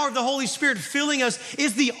supernatural power of the Holy Spirit filling us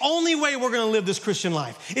is the only way we're going to live this Christian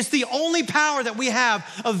life. It's the only power that we have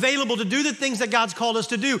available to do the things that God's called us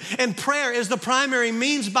to do. And prayer is the primary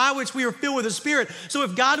means by which we are filled with the Spirit. So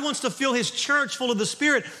if God wants to fill his church full of the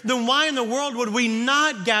Spirit, then why in the world would we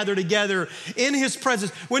not gather together in his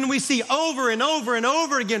presence when we see over and over and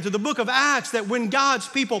over again through the book of Acts that when God's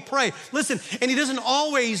people pray, listen, and he doesn't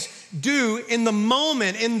always do in the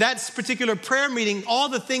moment in that particular prayer meeting all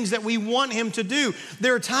the things that we want him to do.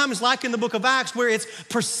 There are times like in the book of Acts where it's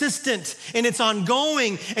persistent and it's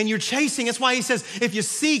ongoing and you're chasing. That's why he says, if you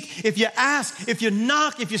seek, if you ask, if you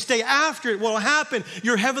knock, if you stay after it, what will happen?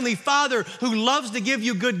 Your heavenly Father who loves to give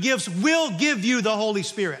you good gifts will give you the Holy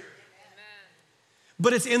Spirit.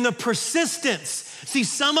 But it's in the persistence. See,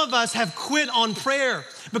 some of us have quit on prayer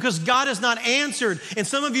because God has not answered. And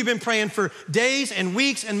some of you have been praying for days and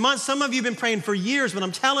weeks and months. Some of you have been praying for years, but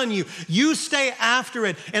I'm telling you, you stay after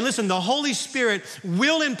it. And listen, the Holy Spirit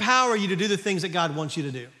will empower you to do the things that God wants you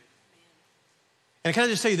to do. And can I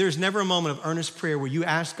just tell you, there's never a moment of earnest prayer where you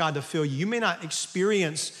ask God to fill you. You may not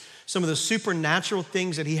experience some of the supernatural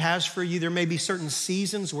things that he has for you. There may be certain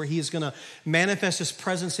seasons where he is going to manifest his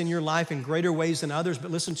presence in your life in greater ways than others. But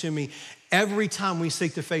listen to me, every time we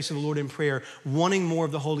seek the face of the Lord in prayer, wanting more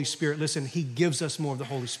of the Holy Spirit, listen, he gives us more of the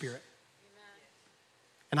Holy Spirit. Amen.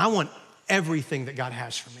 And I want everything that God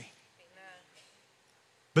has for me. Amen.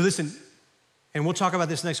 But listen, and we'll talk about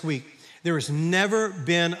this next week, there has never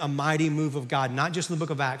been a mighty move of God, not just in the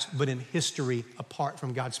book of Acts, but in history apart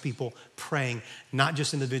from God's people praying, not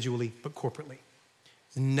just individually, but corporately.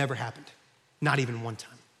 It's never happened, not even one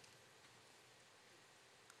time.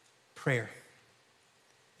 Prayer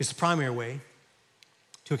is the primary way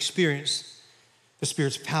to experience the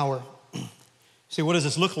Spirit's power. See, what does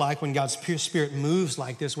this look like when God's Spirit moves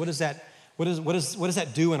like this? What does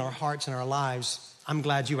that do in our hearts and our lives? I'm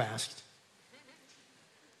glad you asked.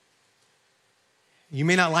 You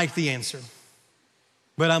may not like the answer,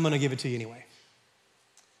 but I'm going to give it to you anyway.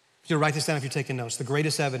 You write this down if you're taking notes. The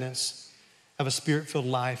greatest evidence of a Spirit-filled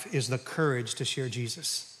life is the courage to share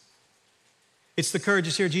Jesus. It's the courage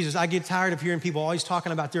to share Jesus. I get tired of hearing people always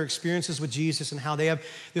talking about their experiences with Jesus and how they have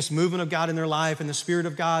this movement of God in their life and the Spirit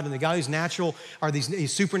of God and the God who's natural or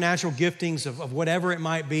these supernatural giftings of whatever it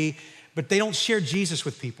might be, but they don't share Jesus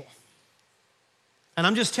with people. And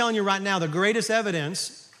I'm just telling you right now, the greatest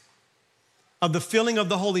evidence of the filling of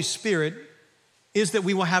the Holy Spirit is that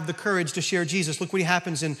we will have the courage to share Jesus. Look what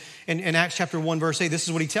happens in Acts chapter 1, verse 8. This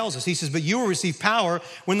is what he tells us. He says, but you will receive power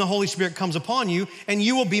when the Holy Spirit comes upon you, and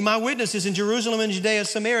you will be my witnesses in Jerusalem and Judea,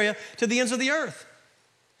 Samaria, to the ends of the earth.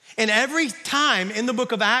 And every time in the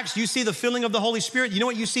book of Acts, you see the filling of the Holy Spirit. You know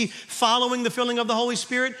what you see following the filling of the Holy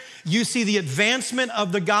Spirit? You see the advancement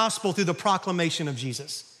of the gospel through the proclamation of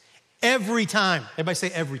Jesus. Every time. Everybody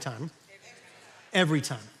say every time. Every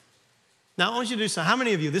time. Now, I want you to do something. How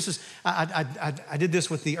many of you, I did this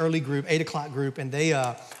with the early group, 8 o'clock group, and they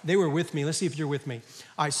were with me. Let's see if you're with me.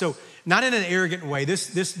 All right, so not in an arrogant way.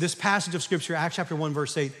 This passage of Scripture, Acts chapter 1,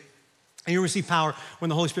 verse 8, and you'll receive power when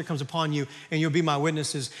the Holy Spirit comes upon you, and you'll be my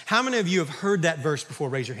witnesses. How many of you have heard that verse before?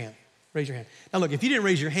 Raise your hand. Raise your hand. Now, look, if you didn't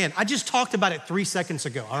raise your hand, I just talked about it 3 seconds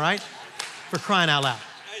ago, all right? For crying out loud.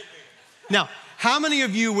 Now, how many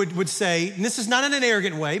of you would say, and this is not in an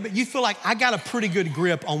arrogant way, but you feel like I got a pretty good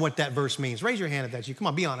grip on what that verse means? Raise your hand if that's you. Come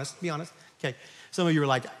on, be honest, be honest. Okay, some of you are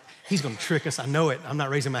like, he's gonna trick us, I know it. I'm not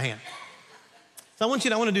raising my hand. So I want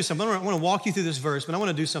to do something. I want to walk you through this verse, but I want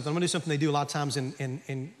to do something. I'm going to do something they do a lot of times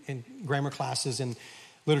in grammar classes and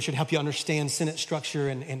literature to help you understand sentence structure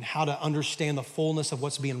and how to understand the fullness of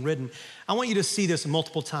what's being written. I want you to see this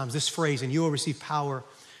multiple times, this phrase, and you will receive power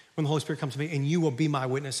when the Holy Spirit comes to me, and you will be my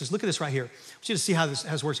witnesses. Look at this right here. I want you to see how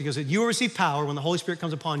this works. He goes, you will receive power when the Holy Spirit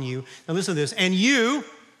comes upon you. Now listen to this. And you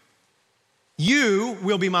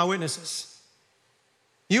will be my witnesses.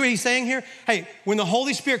 You know what he's saying here? Hey, when the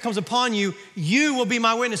Holy Spirit comes upon you, you will be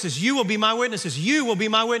my witnesses. You will be my witnesses. You will be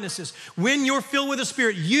my witnesses. When you're filled with the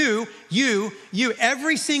Spirit, you,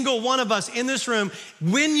 every single one of us in this room,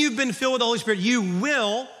 when you've been filled with the Holy Spirit, you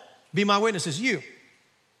will be my witnesses. You.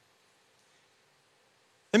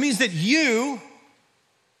 That means that you,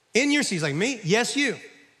 in your seats, like me, yes, you.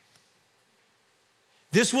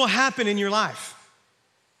 This will happen in your life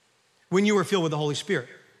when you are filled with the Holy Spirit.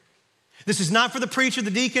 This is not for the preacher,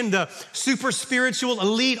 the deacon, the super spiritual,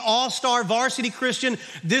 elite, all-star varsity Christian.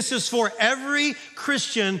 This is for every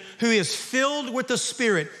Christian who is filled with the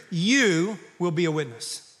Spirit. You will be a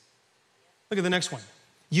witness. Look at the next one.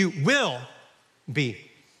 You will be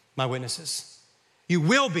my witnesses. You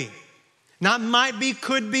will be. Not might be,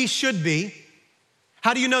 could be, should be.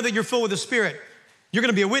 How do you know that you're filled with the Spirit? You're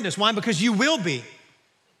gonna be a witness. Why? Because you will be.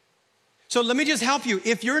 So let me just help you.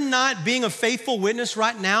 If you're not being a faithful witness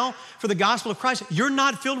right now for the gospel of Christ, you're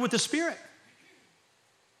not filled with the Spirit.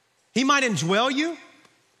 He might indwell you,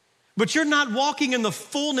 but you're not walking in the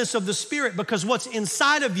fullness of the Spirit because what's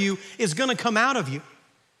inside of you is gonna come out of you.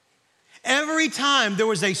 Every time there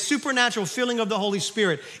was a supernatural filling of the Holy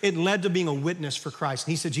Spirit, it led to being a witness for Christ.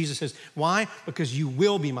 And he said, Jesus says, why? Because you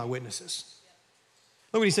will be my witnesses.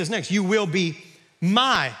 Look what he says next. You will be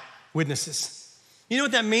my witnesses. You know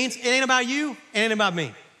what that means? It ain't about you, it ain't about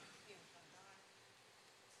me.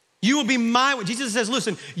 You will be my, Jesus says,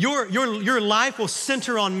 listen, your life will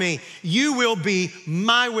center on me. You will be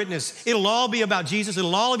my witness. It'll all be about Jesus.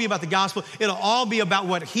 It'll all be about the gospel. It'll all be about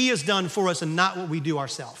what he has done for us and not what we do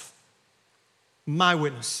ourselves. My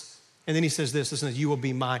witness. And then he says this, listen, you will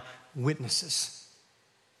be my witnesses.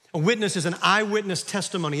 A witness is an eyewitness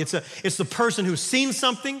testimony. It's the person who's seen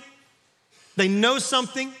something, they know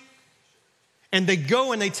something, and they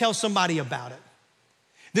go and they tell somebody about it.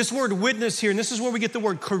 This word witness here, and this is where we get the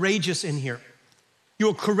word courageous in here. You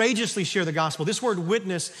will courageously share the gospel. This word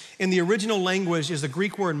witness in the original language is the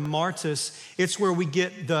Greek word martus. It's where we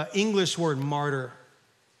get the English word martyr.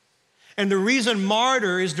 And the reason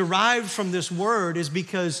martyr is derived from this word is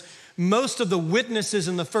because most of the witnesses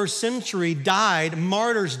in the first century died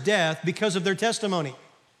martyr's death because of their testimony.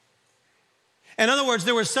 In other words,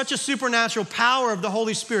 there was such a supernatural power of the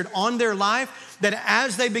Holy Spirit on their life that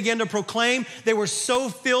as they began to proclaim, they were so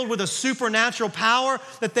filled with a supernatural power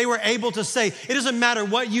that they were able to say, it doesn't matter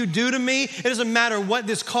what you do to me. It doesn't matter what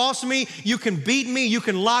this costs me. You can beat me. You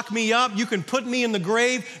can lock me up. You can put me in the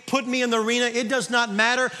grave, put me in the arena. It does not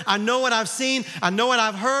matter. I know what I've seen. I know what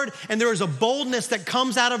I've heard. And there is a boldness that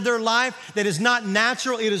comes out of their life that is not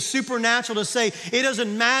natural. It is supernatural to say, it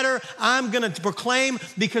doesn't matter. I'm going to proclaim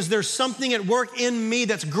because there's something at work in me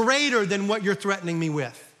that's greater than what you're threatening me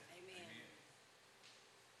with.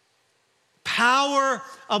 Power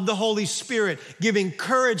of the Holy Spirit, giving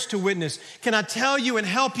courage to witness. Can I tell you and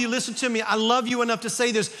help you? Listen to me. I love you enough to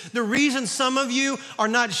say this. The reason some of you are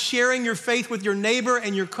not sharing your faith with your neighbor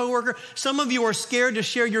and your coworker, some of you are scared to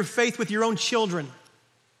share your faith with your own children.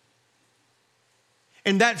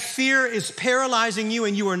 And that fear is paralyzing you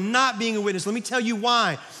and you are not being a witness. Let me tell you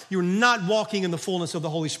why. You're not walking in the fullness of the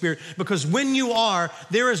Holy Spirit. Because when you are,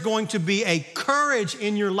 there is going to be a courage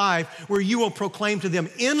in your life where you will proclaim to them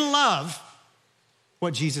in love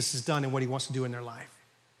what Jesus has done and what he wants to do in their life.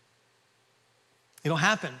 It'll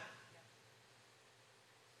happen.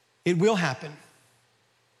 It will happen.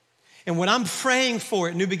 And what I'm praying for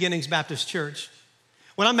at New Beginnings Baptist Church,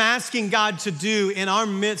 What I'm asking God to do in our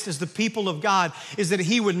midst as the people of God is that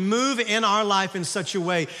he would move in our life in such a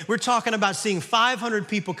way. We're talking about seeing 500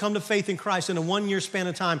 people come to faith in Christ in a 1-year span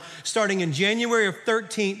of time, starting in January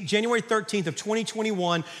 13th of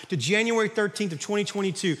 2021 to January 13th of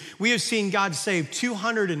 2022. We have seen God save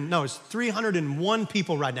 301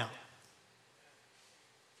 people right now.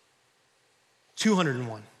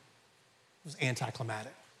 201. It was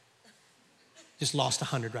anticlimactic. Just lost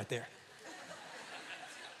 100 right there.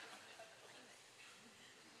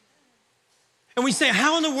 And we say,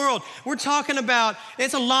 how in the world? We're talking about,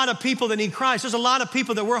 it's a lot of people that need Christ. There's a lot of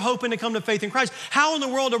people that we're hoping to come to faith in Christ. How in the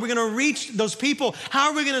world are we going to reach those people? How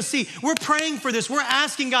are we going to see? We're praying for this. We're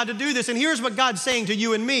asking God to do this. And here's what God's saying to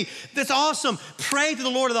you and me. That's awesome. Pray to the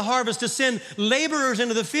Lord of the harvest to send laborers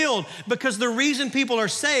into the field, because the reason people are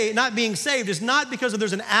not being saved is not because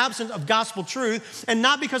there's an absence of gospel truth and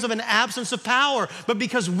not because of an absence of power, but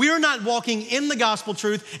because we're not walking in the gospel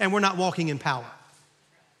truth and we're not walking in power.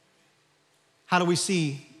 How do we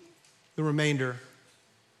see the remainder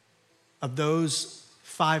of those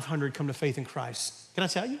 500 come to faith in Christ? Can I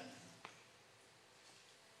tell you?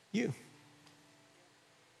 You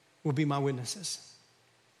will be my witnesses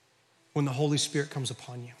when the Holy Spirit comes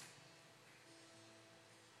upon you.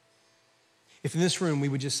 If in this room we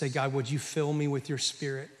would just say, God, would you fill me with your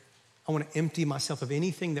Spirit? I want to empty myself of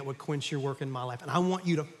anything that would quench your work in my life. And I want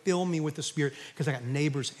you to fill me with the Spirit, because I got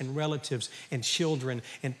neighbors and relatives and children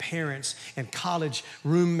and parents and college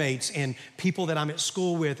roommates and people that I'm at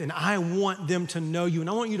school with. And I want them to know you. And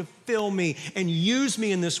I want you to fill me and use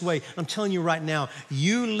me in this way. I'm telling you right now,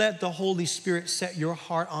 you let the Holy Spirit set your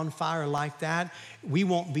heart on fire like that, we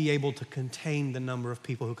won't be able to contain the number of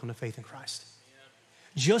people who come to faith in Christ.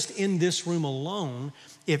 Just in this room alone,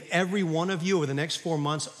 if every one of you over the next 4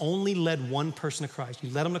 months only led one person to Christ, you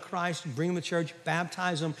led them to Christ, you bring them to church,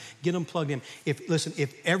 baptize them, get them plugged in.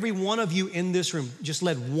 If every one of you in this room just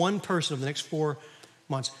led one person over the next 4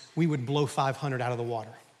 months, we would blow 500 out of the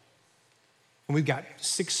water. And we've got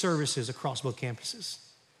 6 services across both campuses.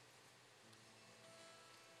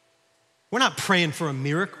 We're not praying for a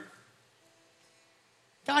miracle.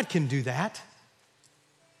 God can do that.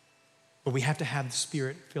 But we have to have the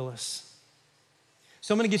Spirit fill us.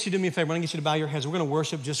 So I'm going to get you to do me a favor. I'm going to get you to bow your heads. We're going to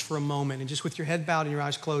worship just for a moment. And just with your head bowed and your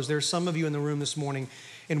eyes closed, there are some of you in the room this morning,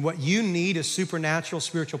 and what you need is supernatural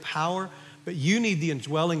spiritual power, but you need the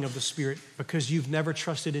indwelling of the Spirit because you've never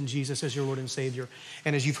trusted in Jesus as your Lord and Savior.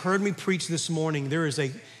 And as you've heard me preach this morning,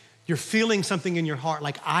 you're feeling something in your heart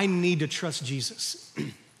like, I need to trust Jesus.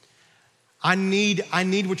 I need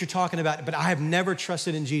what you're talking about, but I have never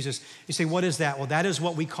trusted in Jesus. You say, what is that? Well, that is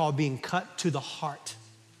what we call being cut to the heart.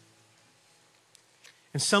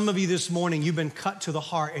 And some of you this morning, you've been cut to the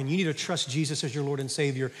heart and you need to trust Jesus as your Lord and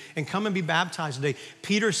Savior and come and be baptized today.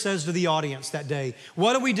 Peter says to the audience that day,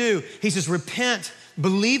 what do? He says, repent,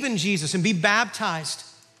 believe in Jesus and be baptized,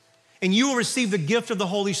 and you will receive the gift of the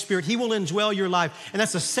Holy Spirit. He will indwell your life. And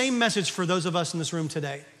that's the same message for those of us in this room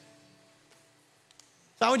today.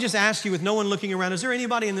 So I would just ask you, with no one looking around, is there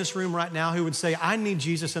anybody in this room right now who would say, I need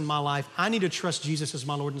Jesus in my life. I need to trust Jesus as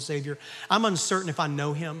my Lord and Savior. I'm uncertain if I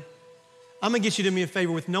know him. I'm gonna get you to do me a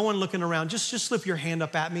favor, with no one looking around, just slip your hand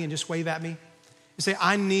up at me and just wave at me. And say,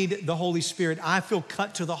 I need the Holy Spirit. I feel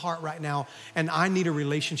cut to the heart right now, and I need a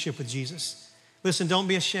relationship with Jesus. Listen, don't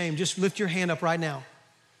be ashamed. Just lift your hand up right now.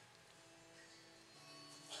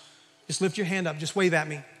 Just lift your hand up. Just wave at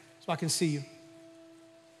me so I can see you.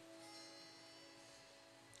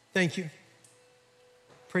 Thank you.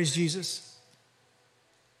 Praise Jesus.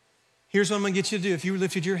 Here's what I'm gonna get you to do. If you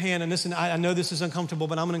lifted your hand, and listen, I know this is uncomfortable,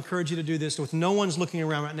 but I'm gonna encourage you to do this. With no one's looking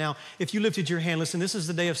around right now, if you lifted your hand, listen, this is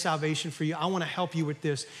the day of salvation for you. I wanna help you with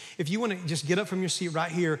this. If you wanna just get up from your seat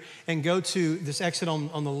right here and go to this exit on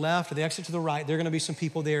the left or the exit to the right, there are gonna be some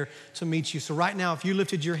people there to meet you. So right now, if you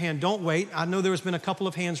lifted your hand, don't wait. I know there's been a couple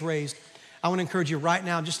of hands raised. I wanna encourage you right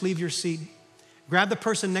now, just leave your seat. Grab the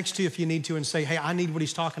person next to you if you need to and say, hey, I need what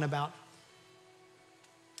he's talking about.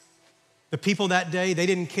 The people that day, they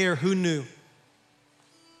didn't care who knew.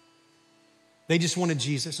 They just wanted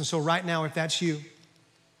Jesus. And so right now, if that's you,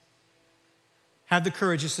 have the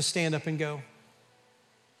courage just to stand up and go.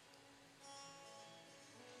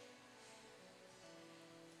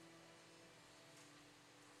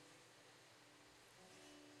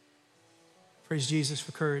 Praise Jesus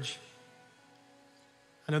for courage.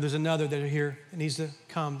 I know there's another that are here that needs to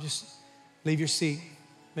come. Just leave your seat,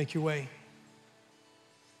 make your way.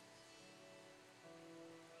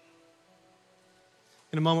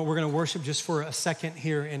 In a moment, we're going to worship just for a second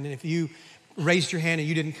here. And if you raised your hand and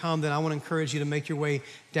you didn't come, then I want to encourage you to make your way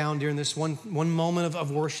down during this one moment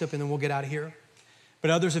of worship, and then we'll get out of here. But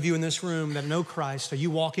others of you in this room that know Christ, are you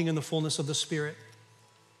walking in the fullness of the Spirit?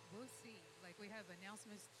 We'll see. Like we have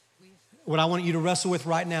announcements. What I want you to wrestle with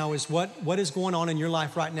right now is what is going on in your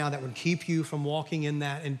life right now that would keep you from walking in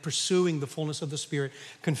that and pursuing the fullness of the Spirit.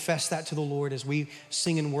 Confess that to the Lord as we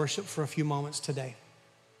sing and worship for a few moments today.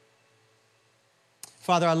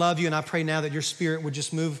 Father, I love you, and I pray now that your Spirit would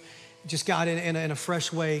just move, just God, in a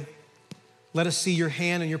fresh way. Let us see your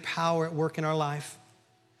hand and your power at work in our life.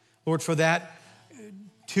 Lord, for that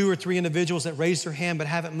 2 or 3 individuals that raised their hand but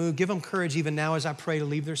haven't moved, give them courage even now as I pray to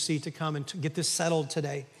leave their seat to come and to get this settled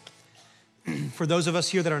today. For those of us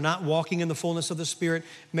here that are not walking in the fullness of the Spirit,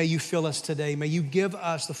 may you fill us today. May you give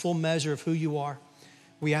us the full measure of who you are.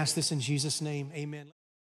 We ask this in Jesus' name, amen.